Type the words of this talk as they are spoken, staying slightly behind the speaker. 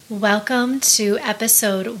Welcome to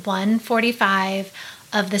episode 145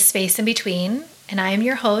 of The Space in Between, and I am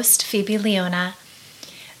your host, Phoebe Leona.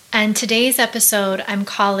 And today's episode I'm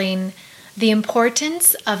calling The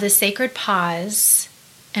Importance of the Sacred Pause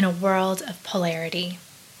in a World of Polarity.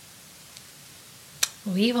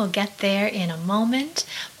 We will get there in a moment,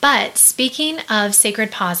 but speaking of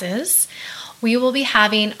sacred pauses, we will be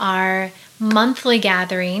having our monthly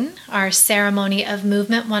gathering, our ceremony of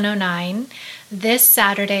Movement 109, this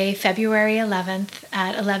Saturday, February 11th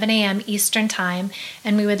at 11 a.m. Eastern Time,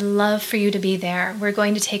 and we would love for you to be there. We're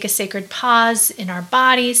going to take a sacred pause in our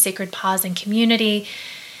bodies, sacred pause in community,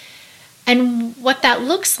 and what that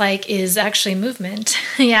looks like is actually movement,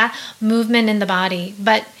 movement in the body.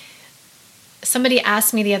 But somebody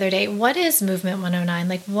asked me the other day, what is Movement 109?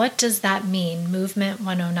 Like, what does that mean, Movement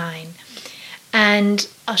 109? And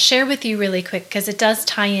I'll share with you really quick because it does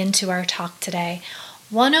tie into our talk today.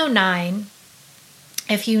 109,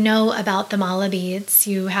 if you know about the mala beads,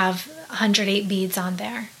 you have 108 beads on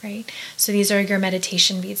there, right? So these are your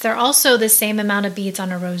meditation beads. They're also the same amount of beads on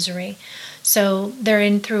a rosary. So they're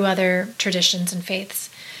in through other traditions and faiths.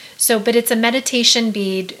 So, but it's a meditation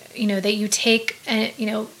bead, that you take,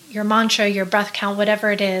 your mantra, your breath count,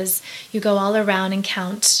 whatever it is, you go all around and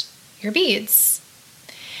count your beads.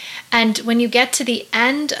 And when you get to the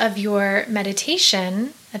end of your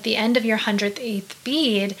meditation, at the end of your 108th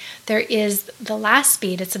bead, there is the last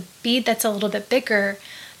bead. It's a bead that's a little bit bigger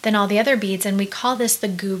than all the other beads, and we call this the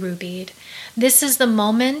guru bead. This is the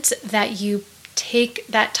moment that you take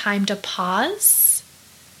that time to pause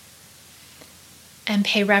and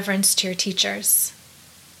pay reverence to your teachers.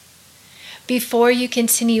 Before you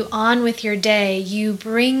continue on with your day, you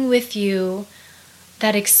bring with you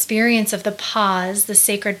that experience of the pause, the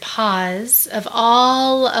sacred pause of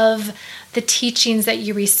all of the teachings that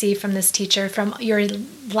you receive from this teacher, from your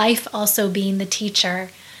life also being the teacher.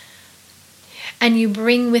 And you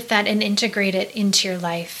bring with that and integrate it into your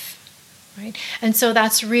life, right? And so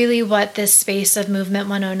that's really what this space of Movement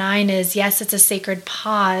 109 is. Yes, it's a sacred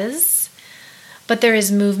pause, but there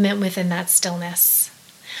is movement within that stillness.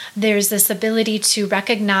 There's this ability to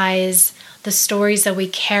recognize the stories that we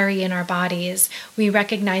carry in our bodies. We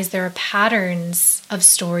recognize there are patterns of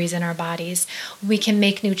stories in our bodies. We can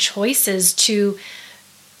make new choices to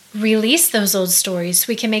release those old stories.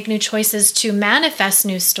 We can make new choices to manifest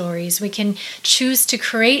new stories. We can choose to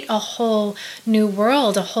create a whole new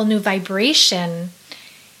world, a whole new vibration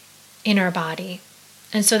in our body.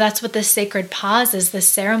 And so that's what the sacred pause is, the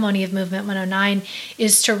ceremony of Movement 109,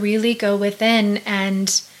 is to really go within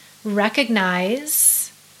and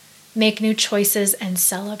recognize, make new choices, and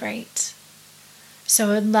celebrate.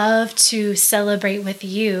 So I'd love to celebrate with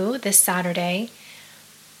you this Saturday.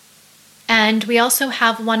 And we also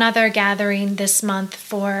have one other gathering this month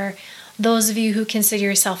for those of you who consider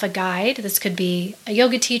yourself a guide. This could be a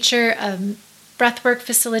yoga teacher, a breathwork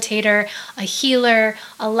facilitator, a healer,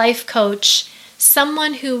 a life coach,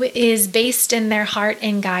 someone who is based in their heart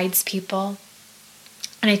and guides people.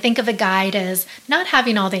 And I think of a guide as not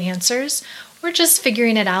having all the answers. We're just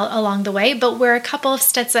figuring it out along the way, but we're a couple of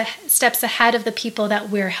steps ahead of the people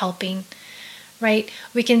that we're helping, right?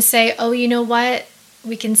 We can say, oh, you know what?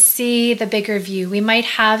 We can see the bigger view. We might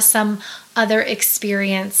have some other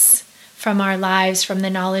experience from our lives, from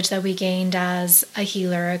the knowledge that we gained as a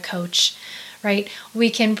healer, a coach, right?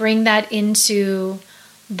 We can bring that into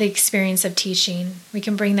the experience of teaching. We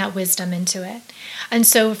can bring that wisdom into it. And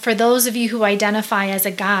so for those of you who identify as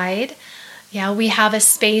a guide, we have a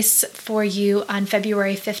space for you on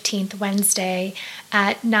February 15th, Wednesday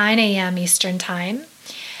at 9 a.m. Eastern Time.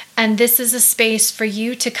 And this is a space for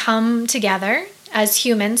you to come together as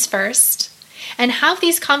humans first and have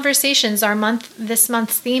these conversations. This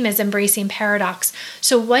month's theme is embracing paradox.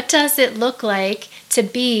 So what does it look like to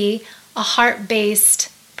be a heart-based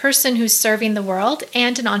person who's serving the world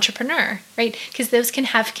and an entrepreneur, right? Because those can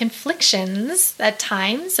have conflictions at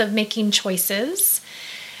times of making choices.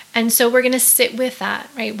 And so we're going to sit with that,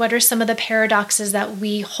 right? What are some of the paradoxes that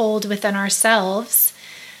we hold within ourselves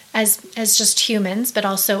as just humans, but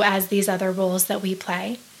also as these other roles that we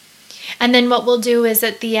play? And then what we'll do is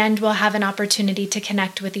at the end, we'll have an opportunity to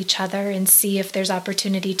connect with each other and see if there's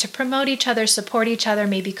opportunity to promote each other, support each other,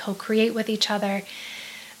 maybe co-create with each other.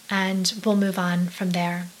 And we'll move on from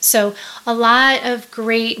there. So a lot of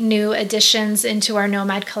great new additions into our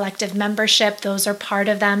Nomad Collective membership. Those are part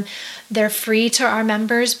of them. They're free to our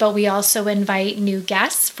members, but we also invite new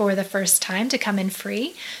guests for the first time to come in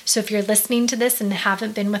free. So if you're listening to this and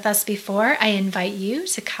haven't been with us before, I invite you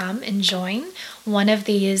to come and join one of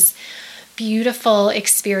these beautiful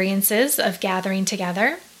experiences of gathering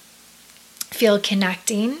together. Feel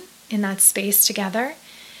connecting in that space together.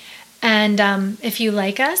 And if you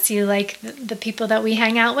like us, you like the people that we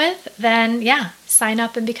hang out with, then yeah, sign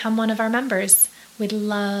up and become one of our members. We'd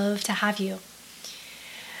love to have you.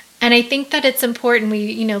 And I think that it's important.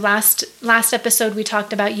 Last episode we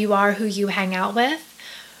talked about you are who you hang out with,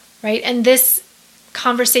 right? And this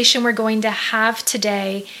conversation we're going to have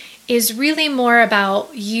today is really more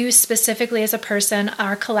about you specifically as a person,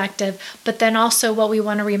 our collective, but then also what we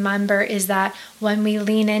want to remember is that when we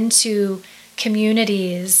lean into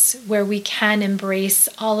communities where we can embrace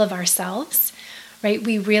all of ourselves, right,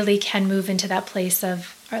 we really can move into that place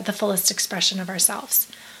of the fullest expression of ourselves.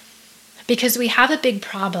 Because we have a big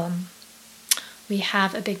problem. We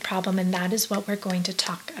have a big problem, and that is what we're going to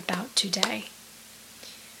talk about today.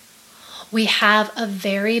 We have a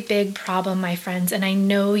very big problem, my friends, and I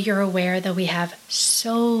know you're aware that we have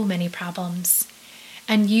so many problems.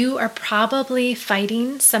 And you are probably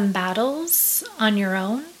fighting some battles on your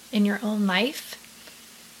own, in your own life.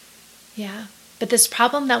 Yeah, but this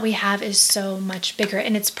problem that we have is so much bigger,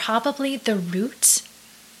 and it's probably the root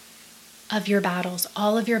of your battles,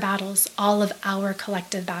 all of our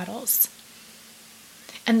collective battles.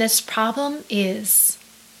 And this problem is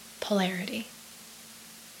polarity.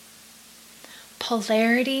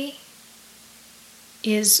 Polarity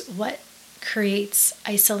is what creates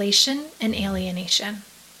isolation and alienation.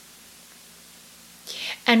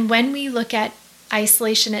 And when we look at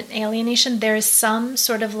isolation and alienation, there is some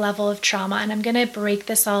sort of level of trauma. And I'm going to break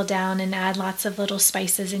this all down and add lots of little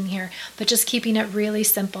spices in here, but just keeping it really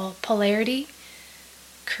simple. Polarity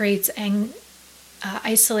creates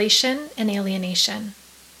isolation and alienation.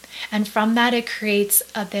 And from that, it creates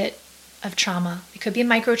a bit of trauma. It could be a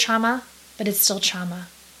micro trauma, but it's still trauma.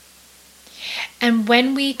 And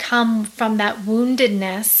when we come from that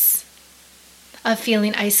woundedness of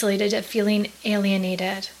feeling isolated, of feeling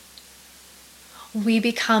alienated, we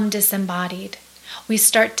become disembodied. We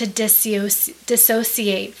start to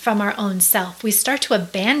dissociate from our own self. We start to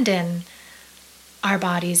abandon our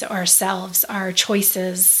bodies, ourselves, our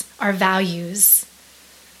choices, our values,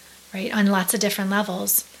 right, on lots of different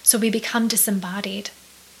levels. So we become disembodied.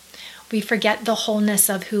 We forget the wholeness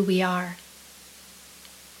of who we are.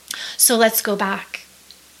 So let's go back.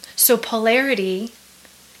 So polarity,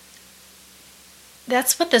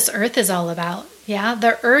 that's what this earth is all about. Yeah,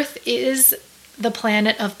 the earth is the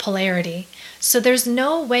planet of polarity. So there's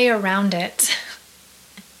no way around it.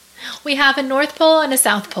 We have a North Pole and a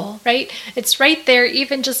South Pole, right? It's right there,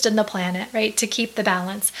 even just in the planet, right? To keep the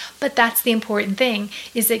balance. But that's the important thing,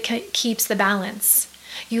 is it keeps the balance.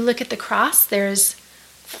 You look at the cross, there's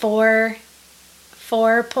four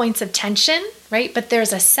points of tension, right? But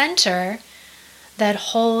there's a center that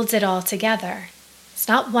holds it all together. It's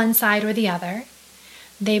not one side or the other.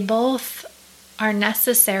 They both are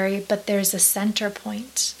necessary, but there's a center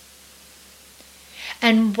point.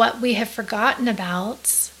 And what we have forgotten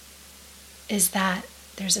about is that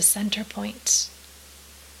there's a center point.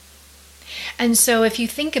 And so if you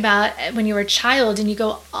think about when you were a child and you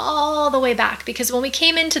go all the way back, because when we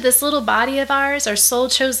came into this little body of ours, our soul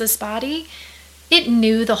chose this body, it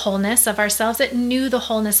knew the wholeness of ourselves, it knew the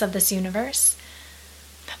wholeness of this universe.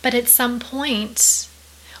 But at some point,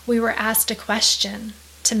 we were asked a question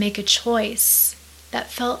to make a choice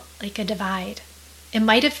that felt like a divide. It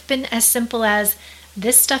might have been as simple as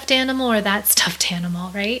this stuffed animal or that stuffed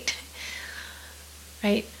animal, right?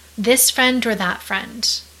 Right? This friend or that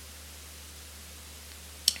friend.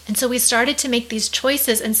 And so we started to make these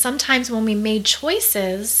choices, and sometimes when we made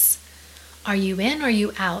choices, are you in or are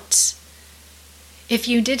you out? If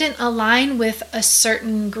you didn't align with a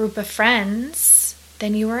certain group of friends,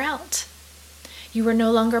 then you were out. You were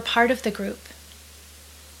no longer part of the group.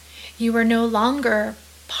 You were no longer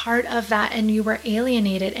part of that, and you were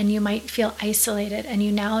alienated, and you might feel isolated, and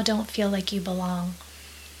you now don't feel like you belong.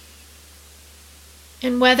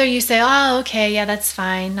 And whether you say, oh, okay, yeah, that's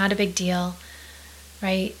fine, not a big deal,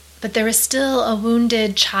 right? But there is still a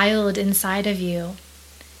wounded child inside of you.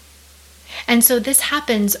 And so this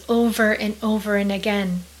happens over and over and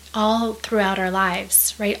again, all throughout our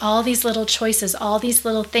lives, right? All these little choices, all these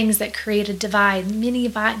little things that create a divide, mini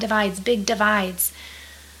divides, big divides,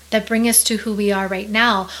 that bring us to who we are right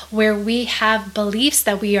now, where we have beliefs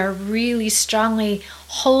that we are really strongly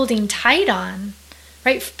holding tight on,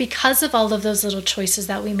 right? Because of all of those little choices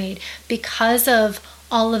that we made, because of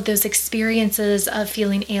all of those experiences of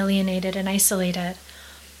feeling alienated and isolated.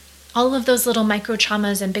 All of those little micro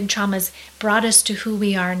traumas and big traumas brought us to who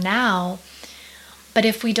we are now. But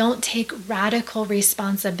if we don't take radical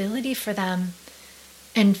responsibility for them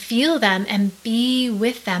and feel them and be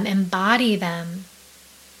with them, embody them,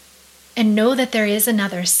 and know that there is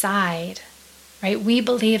another side, right? We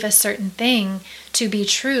believe a certain thing to be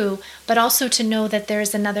true, but also to know that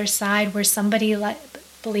there's another side where somebody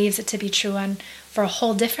believes it to be true for a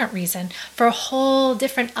whole different reason, for a whole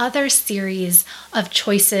different other series of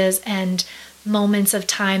choices and moments of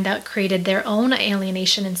time that created their own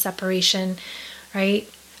alienation and separation, right?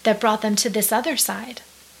 That brought them to this other side.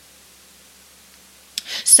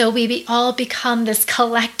 So we all become this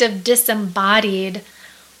collective disembodied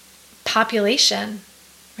population,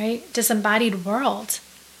 right? Disembodied world.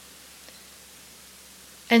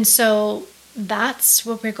 And so that's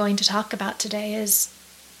what we're going to talk about today is,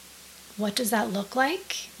 what does that look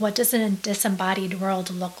like? What does a disembodied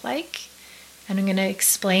world look like? And I'm going to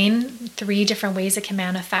explain 3 different ways it can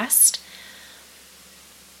manifest.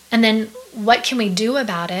 And then what can we do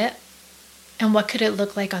about it? And what could it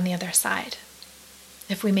look like on the other side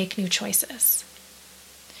if we make new choices?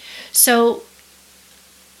 So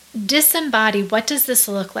disembodied, what does this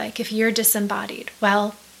look like if you're disembodied?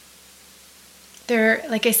 Well,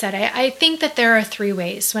 like I said, I think that there are 3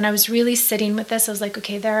 ways. When I was really sitting with this, I was like,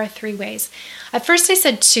 okay, there are 3 ways. At first I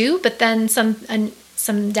said 2, but then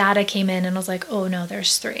some data came in and I was like, oh no,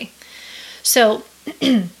 there's 3. So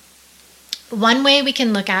one way we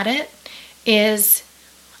can look at it is,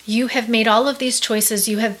 you have made all of these choices.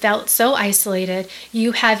 You have felt so isolated.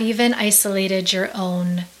 You have even isolated your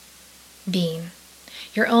own being,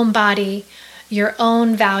 your own body, your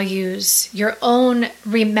own values, your own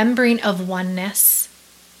remembering of oneness.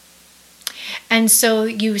 And so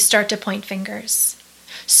you start to point fingers.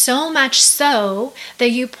 So much so that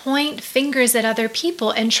you point fingers at other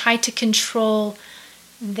people and try to control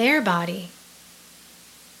their body,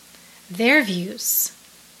 their views,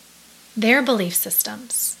 their belief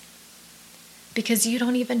systems, because you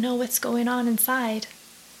don't even know what's going on inside.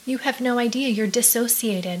 You have no idea. You're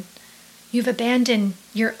dissociated. You've abandoned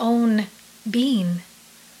your own being.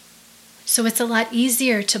 So it's a lot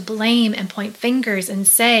easier to blame and point fingers and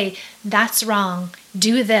say, that's wrong,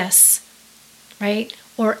 do this, right?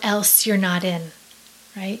 Or else you're not in,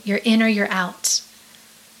 right? You're in or you're out.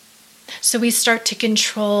 So we start to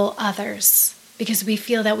control others because we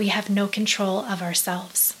feel that we have no control of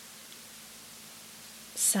ourselves.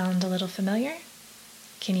 Sound a little familiar?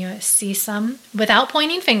 Can you see some? Without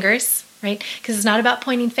pointing fingers, right? Because it's not about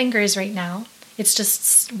pointing fingers right now. It's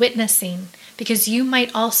just witnessing. Because you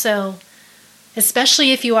might also,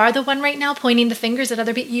 especially if you are the one right now pointing the fingers at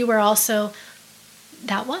other people, you are also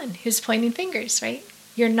that one who's pointing fingers, right?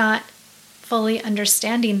 You're not fully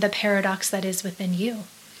understanding the paradox that is within you,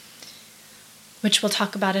 which we'll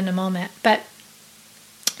talk about in a moment. But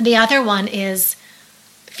the other one is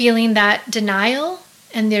feeling that denial,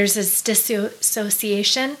 and there's this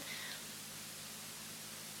dissociation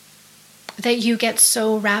that you get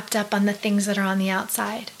so wrapped up on the things that are on the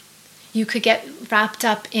outside. You could get wrapped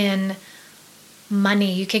up in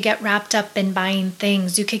money. You could get wrapped up in buying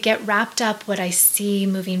things. You could get wrapped up, what I see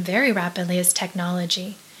moving very rapidly is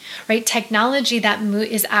technology, right? Technology that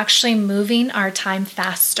is actually moving our time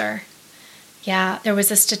faster. Yeah, there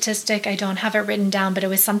was a statistic, I don't have it written down, but it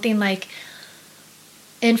was something like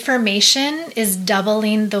information is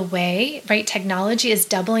doubling the way, right? Technology is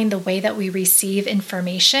doubling the way that we receive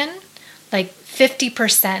information, like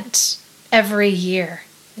 50% every year.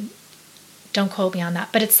 Don't quote me on that,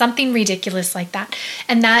 but it's something ridiculous like that.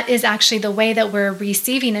 And that is actually the way that we're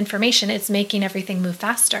receiving information. It's making everything move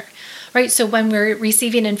faster, right? So when we're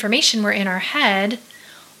receiving information, we're in our head.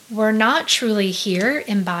 We're not truly here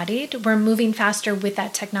embodied. We're moving faster with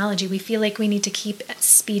that technology. We feel like we need to keep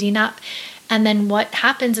speeding up. And then what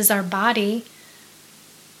happens is our body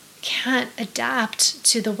can't adapt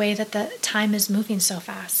to the way that the time is moving so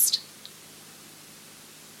fast.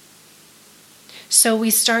 So we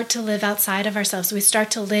start to live outside of ourselves. We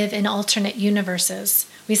start to live in alternate universes.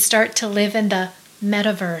 We start to live in the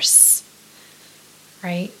metaverse,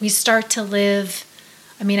 right? We start to live,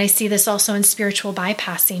 I see this also in spiritual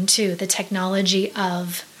bypassing too, the technology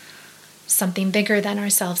of something bigger than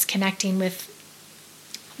ourselves connecting with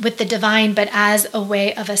the divine, but as a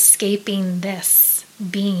way of escaping this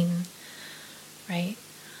being, right?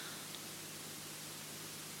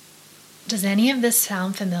 Does any of this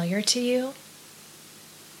sound familiar to you?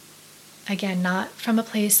 Again, not from a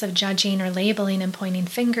place of judging or labeling and pointing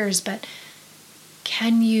fingers, but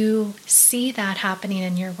can you see that happening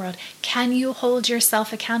in your world? Can you hold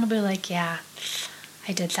yourself accountable like, yeah,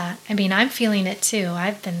 I did that. I'm feeling it too.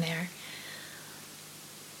 I've been there.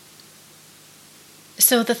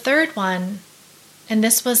 So the third one, and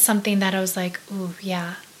this was something that I was like, ooh,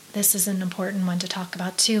 yeah, this is an important one to talk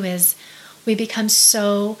about too, is we become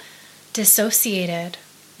so dissociated.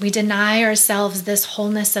 We deny ourselves this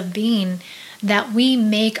wholeness of being that we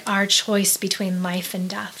make our choice between life and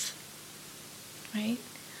death, right?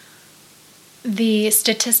 The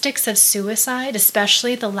statistics of suicide,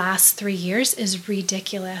 especially the last 3 years, is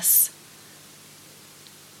ridiculous.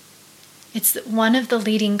 It's one of the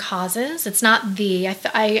leading causes. It's not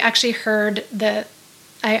I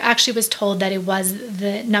actually was told that it was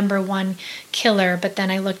the number one killer, but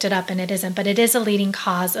then I looked it up and it isn't. But it is a leading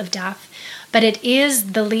cause of death. But it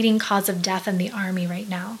is the leading cause of death in the Army right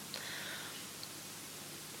now.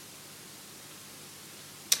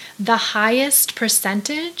 The highest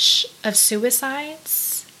percentage of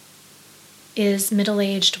suicides is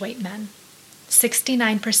middle-aged white men.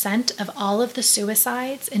 69% of all of the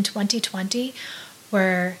suicides in 2020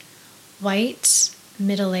 were white,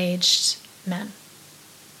 middle-aged men.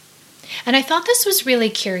 And I thought this was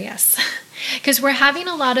really curious because we're having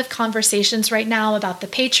a lot of conversations right now about the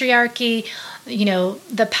patriarchy,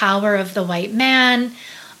 the power of the white man.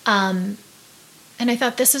 And I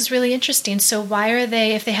thought this is really interesting. So why are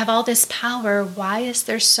they, if they have all this power, why is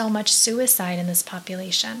there so much suicide in this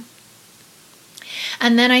population?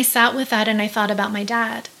 And then I sat with that and I thought about my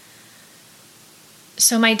dad.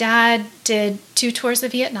 So my dad did 2 tours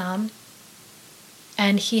of Vietnam,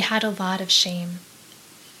 and he had a lot of shame.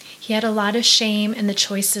 He had a lot of shame in the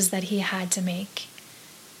choices that he had to make.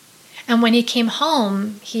 And when he came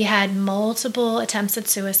home, he had multiple attempts at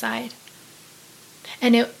suicide.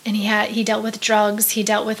 And he dealt with drugs, he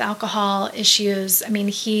dealt with alcohol issues. I mean,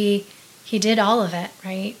 he did all of it,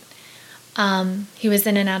 right? He was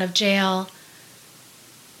in and out of jail.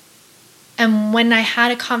 And when I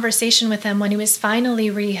had a conversation with him, when he was finally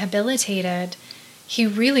rehabilitated, he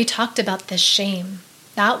really talked about this shame.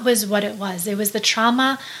 That was what it was. It was the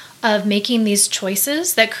trauma of making these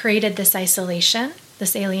choices that created this isolation,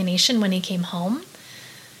 this alienation when he came home,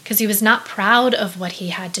 because he was not proud of what he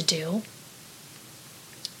had to do.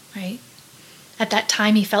 Right? At that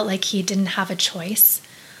time, he felt like he didn't have a choice.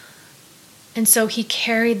 And so he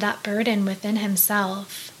carried that burden within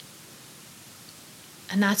himself.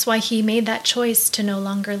 And that's why he made that choice to no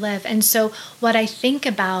longer live. And so what I think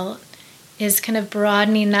about is kind of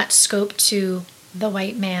broadening that scope to the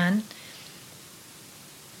white man.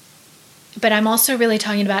 But I'm also really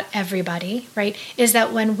talking about everybody, right? Is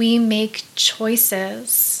that when we make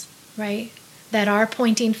choices, right, that are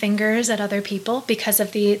pointing fingers at other people because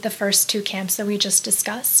of the first 2 camps that we just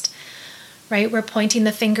discussed, right? We're pointing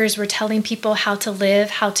the fingers, we're telling people how to live,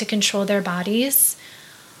 how to control their bodies.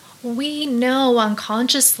 We know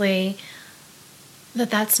unconsciously that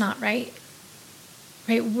that's not right,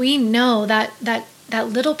 right? We know that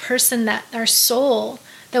little person, that our soul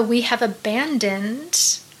that we have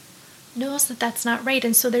abandoned knows that that's not right.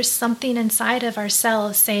 And so there's something inside of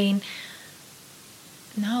ourselves saying,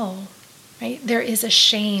 no. Right? There is a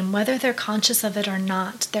shame, whether they're conscious of it or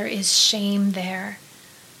not, there is shame there.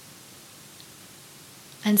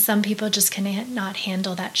 And some people just cannot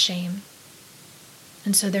handle that shame.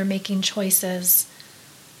 And so they're making choices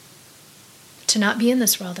to not be in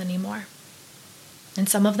this world anymore. And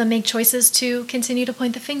some of them make choices to continue to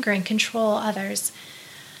point the finger and control others.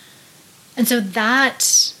 And so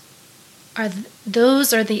those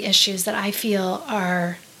are the issues that I feel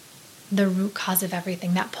are the root cause of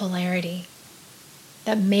everything, that polarity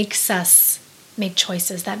that makes us make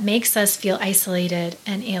choices, that makes us feel isolated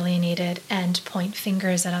and alienated and point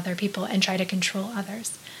fingers at other people and try to control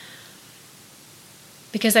others.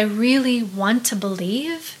 Because I really want to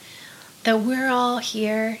believe that we're all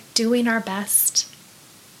here doing our best.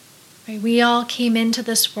 Right? We all came into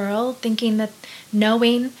this world thinking that,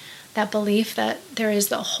 knowing that belief that there is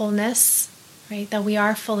the wholeness, right? That we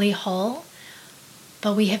are fully whole.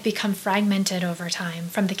 But we have become fragmented over time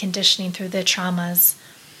from the conditioning through the traumas.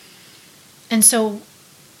 And so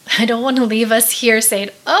I don't want to leave us here saying,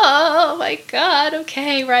 oh my God,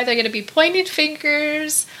 okay, we're either going to be pointing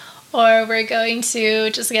fingers or we're going to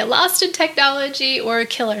just get lost in technology or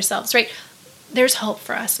kill ourselves, right? There's hope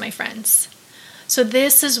for us, my friends. So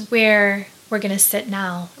this is where we're going to sit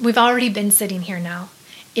now. We've already been sitting here now,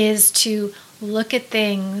 is to look at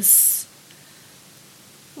things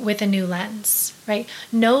with a new lens, right?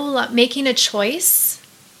 Making a choice,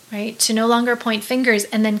 right? To no longer point fingers,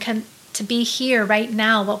 and then to be here right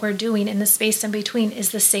now. What we're doing in the space in between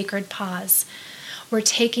is the sacred pause. We're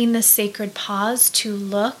taking the sacred pause to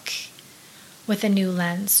look with a new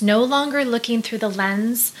lens, no longer looking through the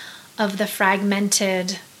lens of the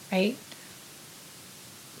fragmented, right,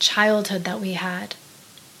 childhood that we had.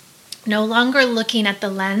 No longer looking at the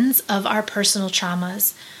lens of our personal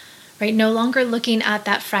traumas, right? No longer looking at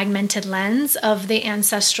that fragmented lens of the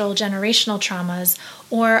ancestral generational traumas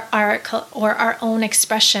or our own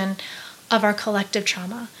expression of our collective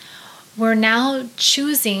trauma. we're now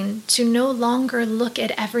choosing to no longer look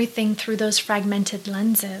at everything through those fragmented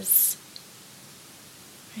lenses.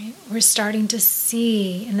 Right? We're starting to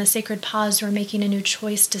see, in the sacred pause, we're making a new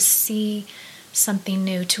choice to see something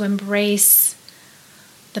new, to embrace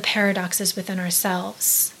the paradoxes within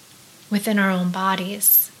ourselves, within our own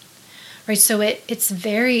bodies. Right? So it's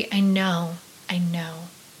very, I know,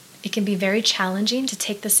 it can be very challenging to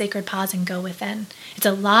take the sacred pause and go within. It's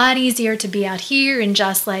a lot easier to be out here and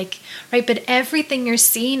just like, right? But everything you're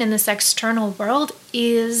seeing in this external world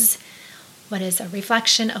is what is a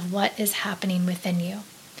reflection of what is happening within you.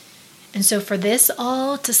 And so for this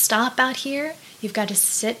all to stop out here, you've got to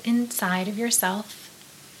sit inside of yourself.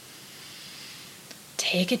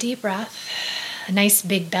 Take a deep breath, a nice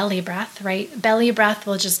big belly breath, right? Belly breath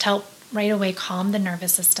will just help right away calm the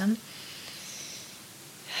nervous system.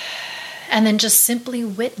 And then just simply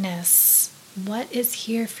witness what is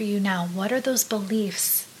here for you now. What are those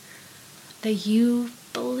beliefs that you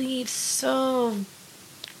believe so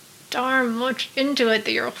darn much into it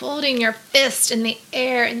that you're holding your fist in the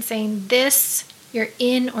air and saying this, you're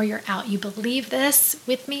in or you're out. You believe this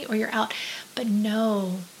with me or you're out. But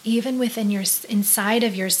no, even within your inside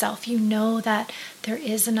of yourself, you know that there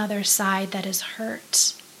is another side that is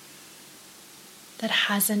hurt, that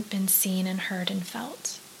hasn't been seen and heard and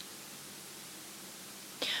felt.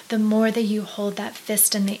 The more that you hold that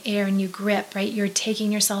fist in the air and you grip, right, you're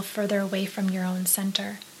taking yourself further away from your own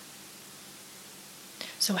center.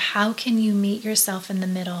 So how can you meet yourself in the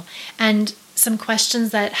middle? And some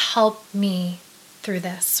questions that helped me through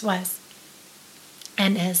this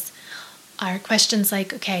are questions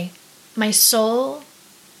like, okay, my soul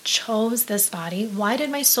chose this body. Why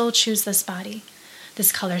did my soul choose this body?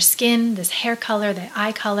 This color skin, this hair color, the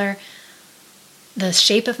eye color, the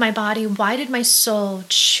shape of my body. Why did my soul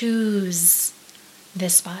choose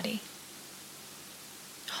this body?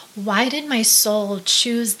 Why did my soul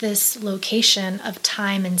choose this location of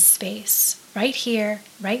time and space? Right here,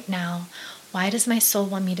 right now. Why does my soul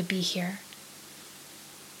want me to be here?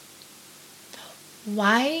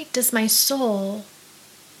 Why does my soul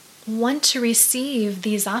want to receive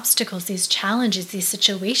these obstacles, these challenges, these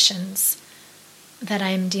situations that I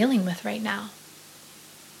am dealing with right now?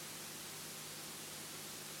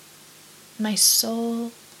 My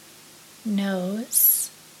soul knows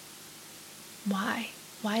why.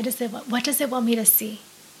 What does it want me to see?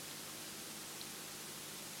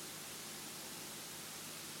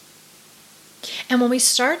 And when we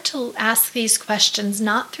start to ask these questions,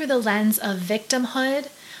 not through the lens of victimhood,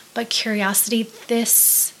 but curiosity,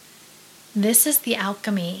 this is the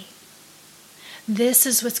alchemy. This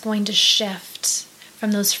is what's going to shift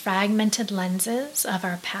from those fragmented lenses of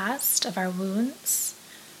our past, of our wounds,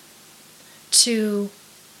 to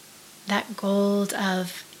that gold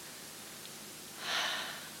of,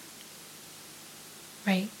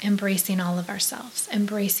 right, embracing all of ourselves,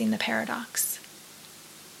 embracing the paradox.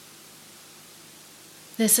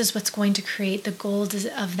 This is what's going to create the gold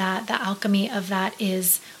of that, the alchemy of that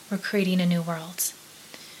is we're creating a new world.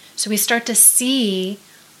 So we start to see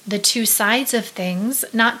the two sides of things,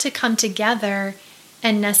 not to come together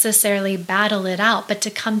and necessarily battle it out, but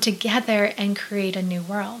to come together and create a new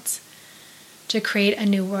world. To create a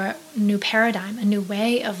new paradigm, a new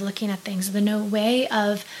way of looking at things, the new way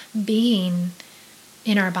of being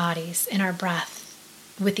in our bodies, in our breath,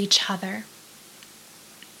 with each other.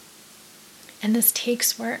 And this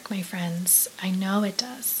takes work, my friends. I know it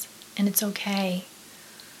does. And it's okay.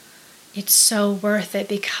 It's so worth it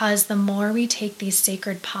because the more we take these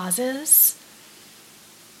sacred pauses,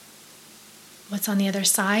 what's on the other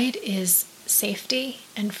side is safety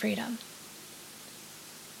and freedom.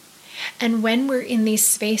 And when we're in these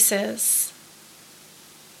spaces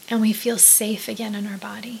and we feel safe again in our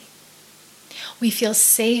body, we feel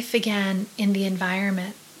safe again in the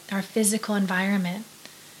environment, our physical environment.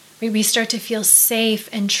 We start to feel safe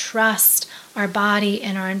and trust our body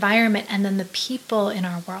and our environment and then the people in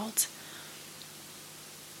our world.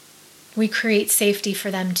 We create safety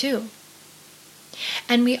for them too.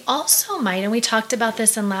 And we also might, and we talked about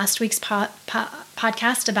this in last week's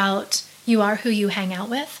podcast about you are who you hang out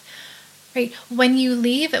with. Right? When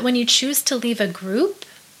you choose to leave a group,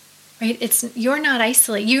 right? You're not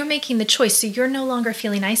isolated. You're making the choice, so you're no longer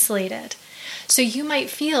feeling isolated. So you might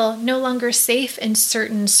feel no longer safe in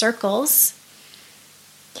certain circles,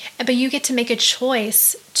 but you get to make a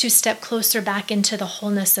choice to step closer back into the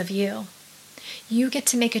wholeness of you. You get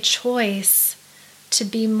to make a choice to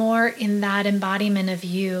be more in that embodiment of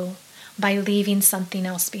you by leaving something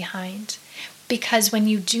else behind. Because when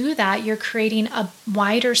you do that, you're creating a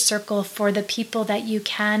wider circle for the people that you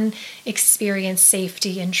can experience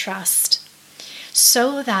safety and trust.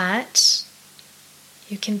 so that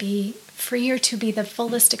you can be freer to be the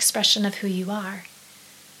fullest expression of who you are.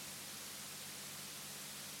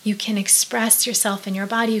 You can express yourself in your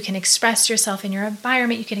body. You can express yourself in your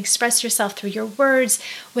environment. You can express yourself through your words.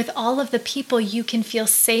 With all of the people, you can feel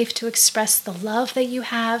safe to express the love that you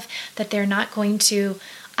have, that they're not going to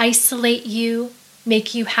isolate you,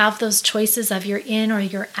 make you have those choices of you're in or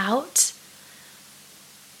you're out.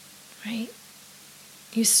 Right?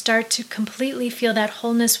 You start to completely feel that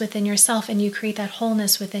wholeness within yourself, and you create that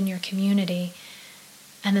wholeness within your community.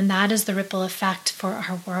 And then that is the ripple effect for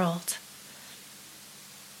our world.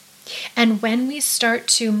 And when we start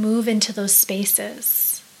to move into those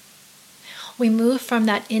spaces, we move from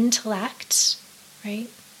that intellect, right?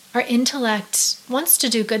 Our intellect wants to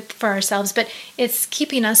do good for ourselves, but it's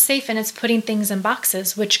keeping us safe and it's putting things in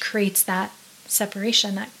boxes, which creates that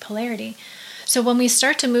separation, that polarity. So when we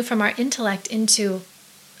start to move from our intellect into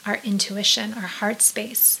our intuition, our heart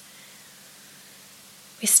space,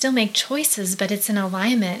 we still make choices, but it's in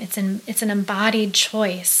alignment. It's an embodied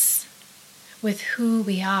choice with who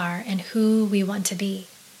we are and who we want to be.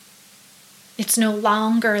 It's no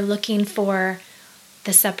longer looking for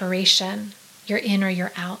the separation. You're in or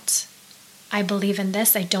you're out. I believe in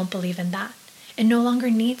this, I don't believe in that. It no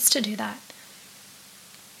longer needs to do that.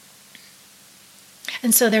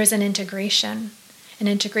 And so there's an integration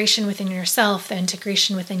within yourself, the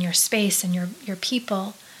integration within your space and your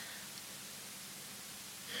people.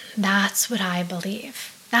 That's what I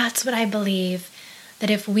believe. That's what I believe. That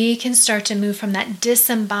if we can start to move from that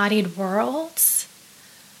disembodied world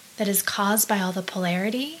that is caused by all the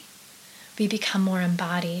polarity, we become more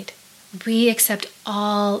embodied. We accept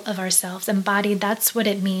all of ourselves. Embodied, that's what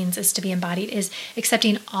it means, is to be embodied, is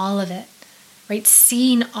accepting all of it, right?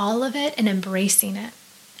 Seeing all of it and embracing it,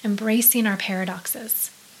 embracing our paradoxes.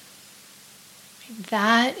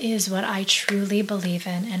 That is what I truly believe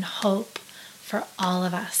in and hope for all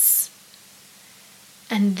of us.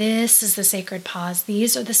 And this is the sacred pause.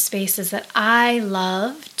 These are the spaces that I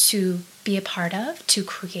love to be a part of, to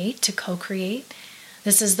create, to co-create.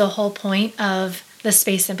 This is the whole point of the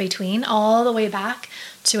space in between, all the way back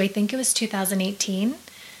to, I think it was 2018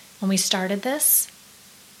 when we started this,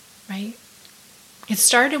 right? It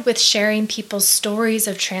started with sharing people's stories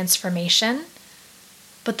of transformation,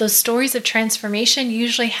 but those stories of transformation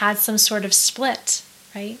usually had some sort of split,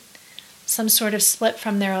 right? Some sort of split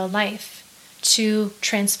from their own life to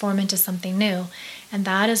transform into something new. And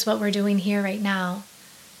that is what we're doing here right now,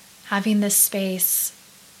 having this space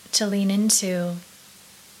to lean into.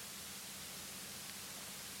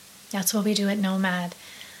 That's what we do at Nomad.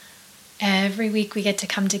 Every week we get to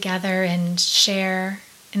come together and share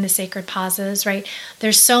in the sacred pauses, right?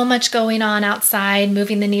 There's so much going on outside,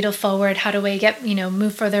 moving the needle forward. How do I get,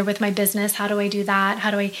 move further with my business? How do I do that?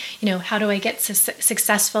 How do I get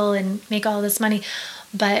successful and make all this money?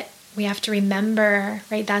 But we have to remember,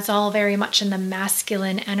 right? That's all very much in the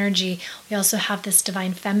masculine energy. We also have this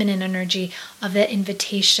divine feminine energy of the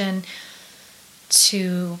invitation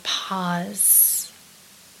to pause.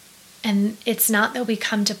 And it's not that we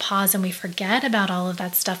come to pause and we forget about all of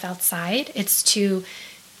that stuff outside. It's to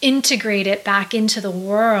integrate it back into the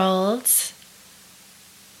world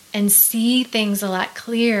and see things a lot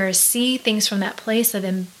clearer, see things from that place of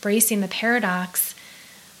embracing the paradox,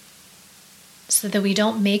 so that we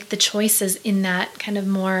don't make the choices in that kind of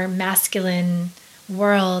more masculine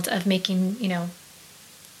world of making, I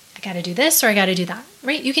got to do this or I got to do that,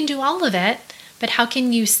 right? You can do all of it, but how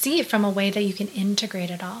can you see it from a way that you can integrate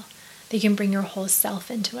it all, that you can bring your whole self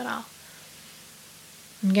into it all?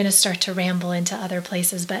 I'm going to start to ramble into other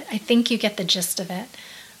places, but I think you get the gist of it,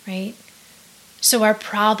 right? So our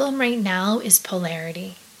problem right now is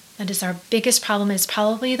polarity. That is our biggest problem. It's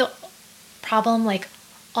probably the problem like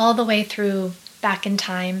all the way through back in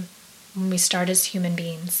time when we start as human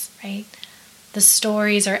beings, right? The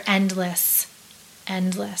stories are endless.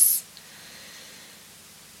 And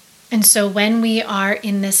so when we are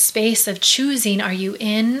in this space of choosing, are you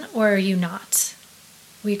in or are you not?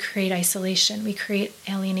 We create isolation, we create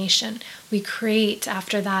alienation, we create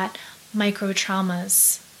after that micro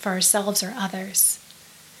traumas for ourselves or others,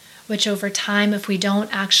 which over time, if we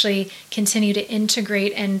don't actually continue to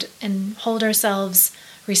integrate and hold ourselves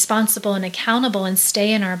responsible and accountable and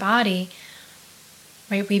stay in our body,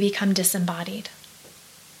 right, we become disembodied.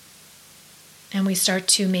 And we start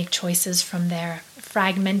to make choices from there,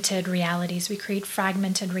 fragmented realities. We create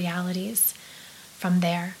fragmented realities from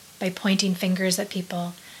there by pointing fingers at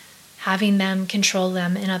people, having them control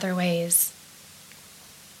them in other ways.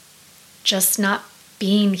 Just not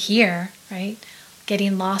being here, right?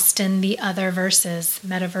 Getting lost in the other verses,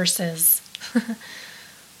 metaverses.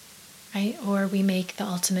 right? Or we make the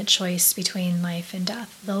ultimate choice between life and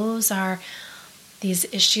death. Those are these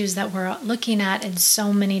issues that we're looking at in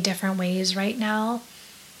so many different ways right now.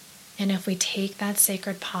 And if we take that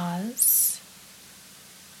sacred pause,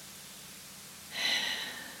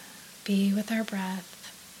 be with our breath,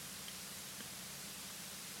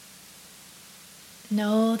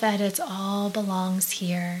 know that it all belongs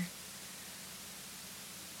here.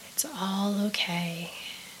 It's all okay.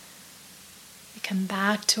 We come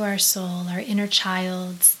back to our soul, our inner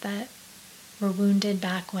childs that were wounded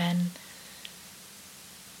back when.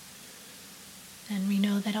 And we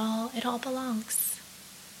know that it all belongs.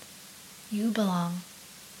 You belong.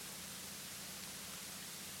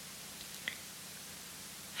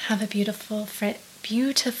 Have a beautiful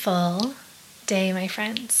day, my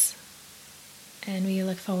friends. And we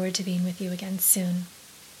look forward to being with you again soon.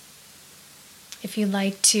 If you'd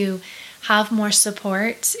like to have more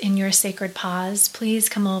support in your sacred pause, please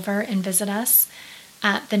come over and visit us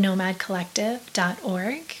at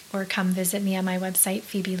thenomadcollective.org or come visit me on my website,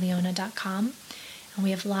 phoebeleona.com. And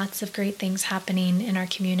we have lots of great things happening in our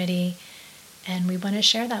community, and we want to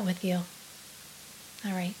share that with you.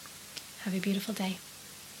 All right. Have a beautiful day.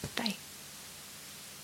 Bye.